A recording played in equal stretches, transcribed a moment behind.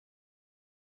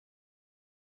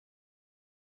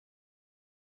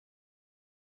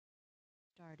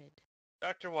started.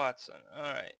 Dr. Watson.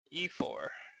 Alright, E4.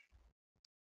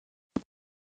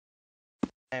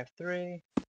 F3.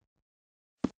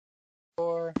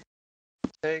 4.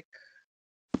 Take.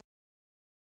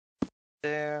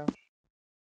 There.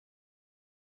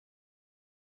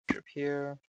 Trip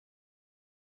here.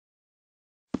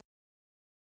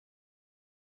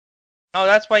 Oh,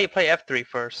 that's why you play F3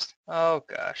 first. Oh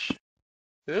gosh.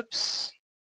 Oops.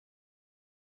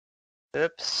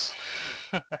 Oops.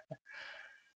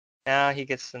 Now he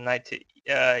gets the knight to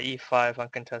E5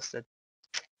 uncontested.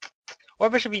 Or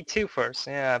bishop E2 first.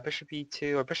 Yeah, bishop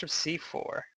E2 or bishop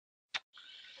C4.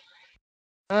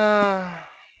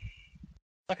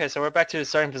 Okay, so we're back to the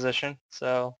starting position.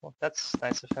 So well, that's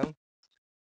nice of him.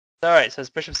 Alright, so it's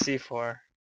bishop C4.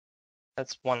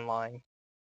 That's one line.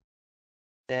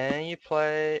 Then you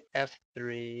play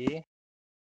F3.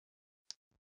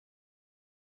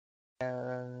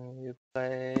 And you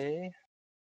play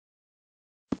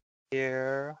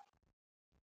here.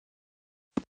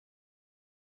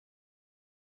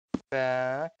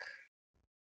 Back.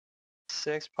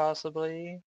 6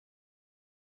 possibly.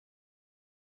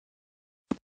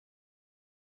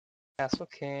 Castle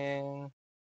King.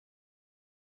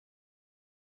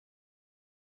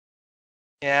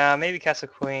 Yeah, maybe Castle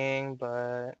Queen,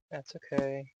 but that's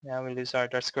okay. Now we lose our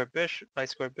dark square bishop, light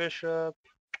square bishop.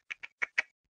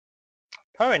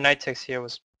 Probably knight takes here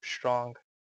was strong.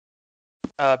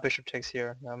 Bishop takes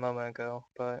here a moment ago,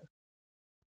 but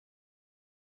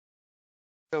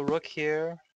go rook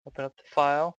here, open up the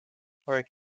file, or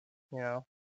you know,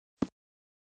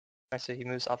 I see he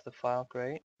moves off the file.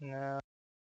 Great. Now,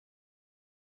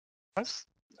 that's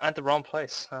at the wrong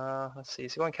place. Let's see.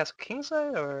 Is he going Castle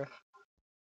Kingside or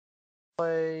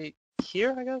play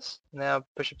here? I guess. Now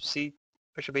Bishop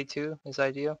A2 is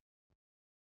ideal.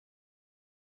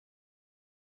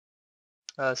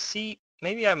 C.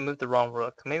 Maybe I moved the wrong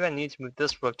rook. Maybe I need to move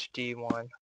this rook to D1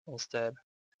 instead.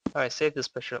 All right, save this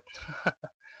bishop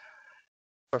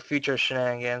for future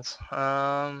shenanigans.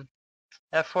 F4,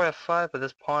 F5, but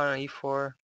this pawn on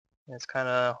E4 is kind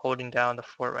of holding down the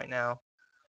fort right now.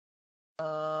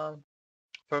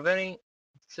 Preventing,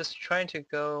 just trying to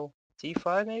go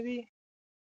D5 maybe?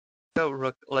 Go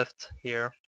rook lift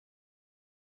here.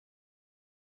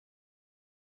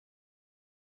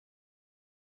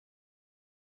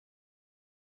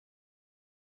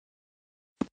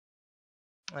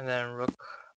 And then rook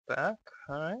back,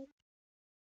 alright.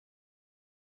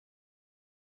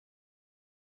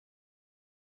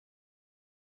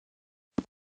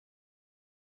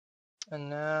 And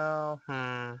now,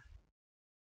 do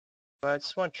I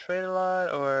just want to trade a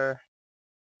lot, or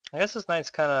I guess this knight's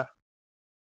kind of,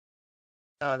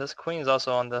 oh, this queen's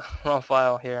also on the wrong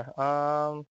file here.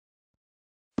 I'll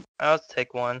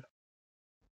take one.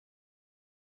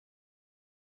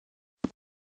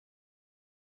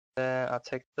 Then I'll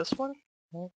take this one.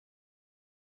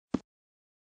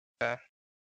 Okay.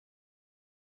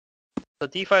 So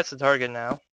D5 is the target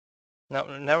now.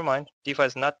 No, never mind. D5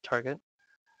 is not the target.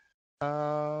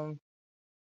 Don't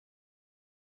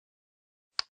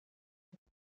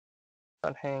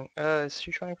hang. Is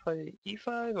she trying to play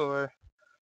E5 or?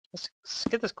 Let's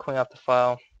get this queen off the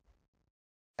file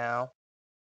now.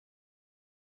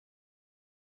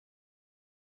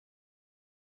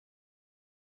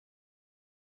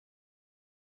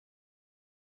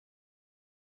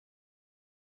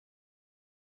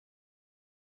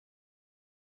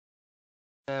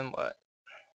 And what?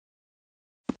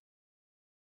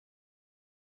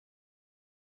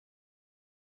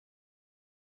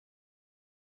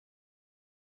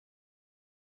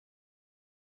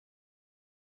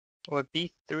 Would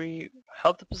B3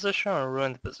 help the position or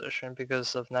ruin the position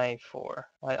because of knight e4?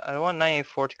 I want knight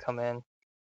e4 to come in.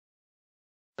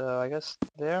 So I guess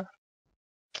there?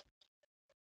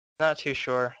 Not too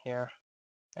sure here.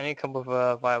 I need to come up with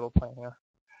a viable plan here.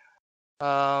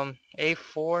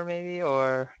 A4 maybe,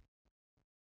 or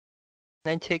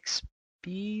knight takes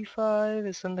B5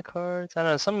 is in the cards. I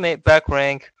don't know, some back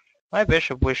rank. My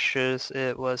bishop wishes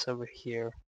it was over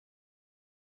here.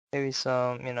 Maybe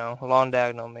some, you know, long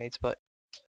diagonal mates, but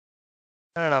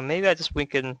I don't know, maybe I just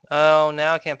weaken. Oh,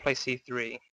 now I can't play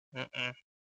C3.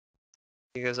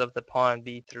 Because of the pawn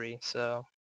B3, so.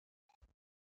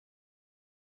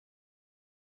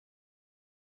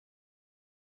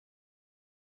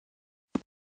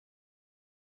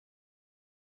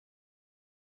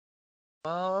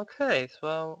 Well, okay,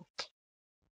 so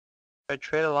I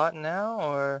trade a lot now,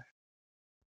 or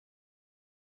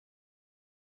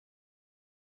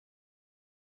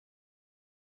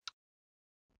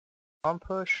on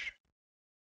push?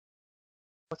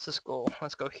 What's this goal?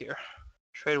 Let's go here.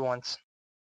 Trade once.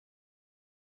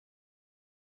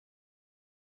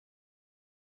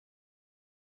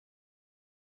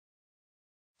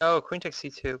 Oh, queen takes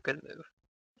c2. Good move.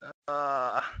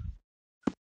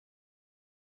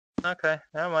 Okay,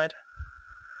 never mind.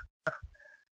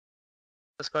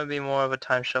 It's going to be more of a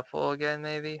time shuffle again,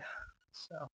 maybe.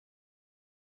 So.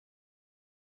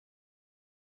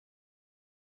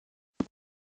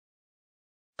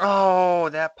 Oh,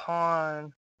 that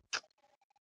pawn.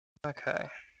 Okay.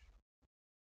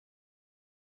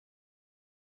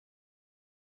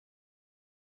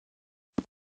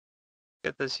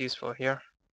 Get this useful here.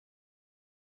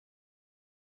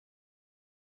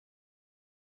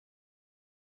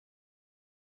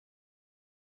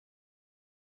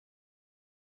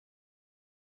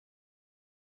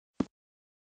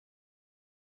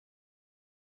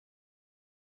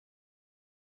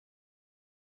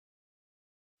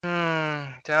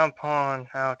 Down pawn.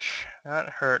 Ouch. That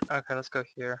hurt. Okay, let's go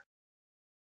here.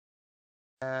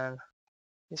 And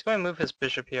he's going to move his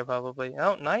bishop here probably.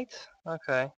 Oh, knight?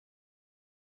 Okay.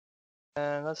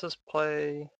 And let's just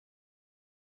play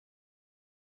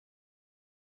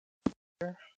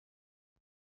here.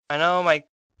 I know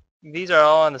these are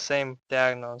all on the same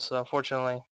diagonal, so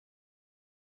unfortunately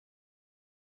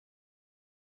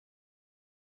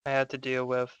I had to deal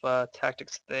with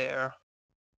tactics there.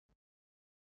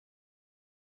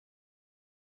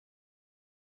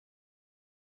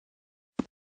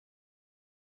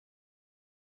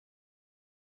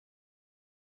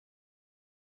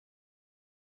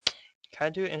 Can I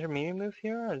do an intermediate move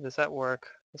here, or does that work?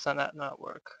 Does that not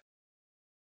work?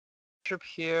 Bishop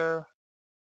here.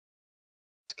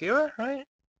 Skewer, right?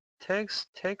 Takes,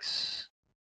 take.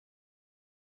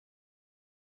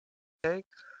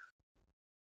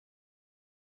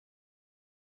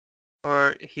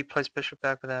 Or he plays bishop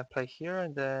back, but then I play here,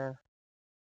 and then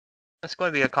it's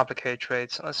going to be a complicated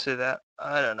trade, so let's do that.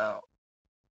 I don't know.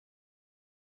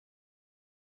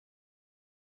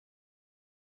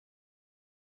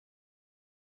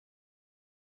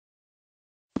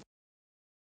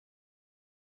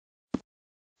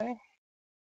 Okay.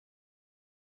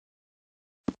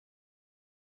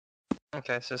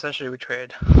 Okay, so essentially we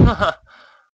trade.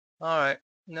 Alright,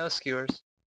 no skewers.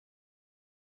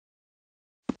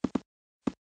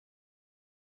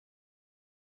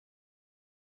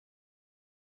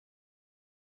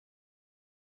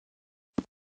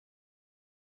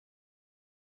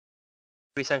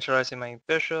 Decentralizing my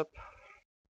bishop.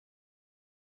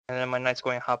 And then my knight's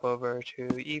going to hop over to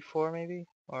e4 maybe?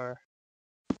 Or...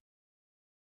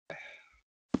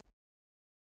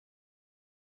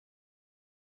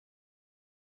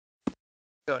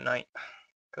 Go knight.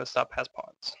 Go stop pass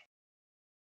pawns.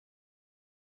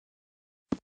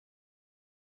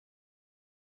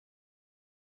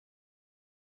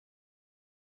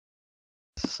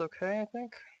 This is okay, I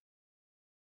think?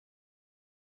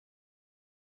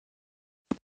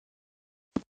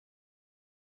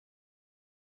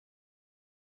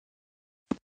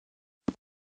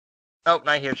 Oh,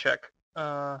 knight here, check.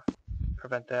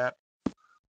 Prevent that.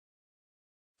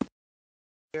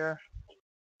 Here.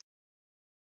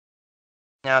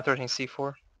 Now 13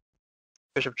 c4.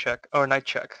 Bishop check. Or knight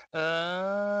check.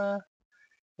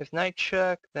 If knight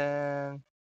check, then...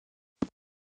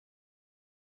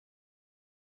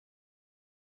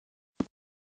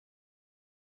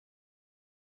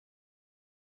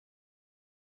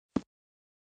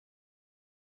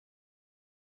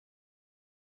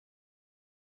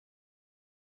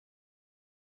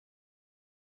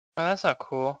 Oh, that's not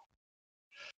cool.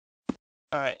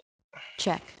 Alright.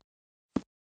 Check.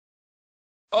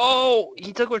 Oh!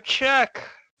 He took with check!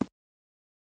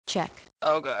 Check.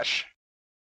 Oh gosh.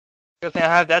 Good thing I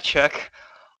have that check.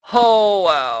 Oh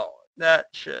wow. That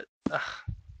shit. Ugh.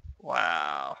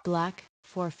 Wow. Black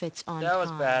forfeits on That was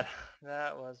pawn. bad.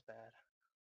 That was bad.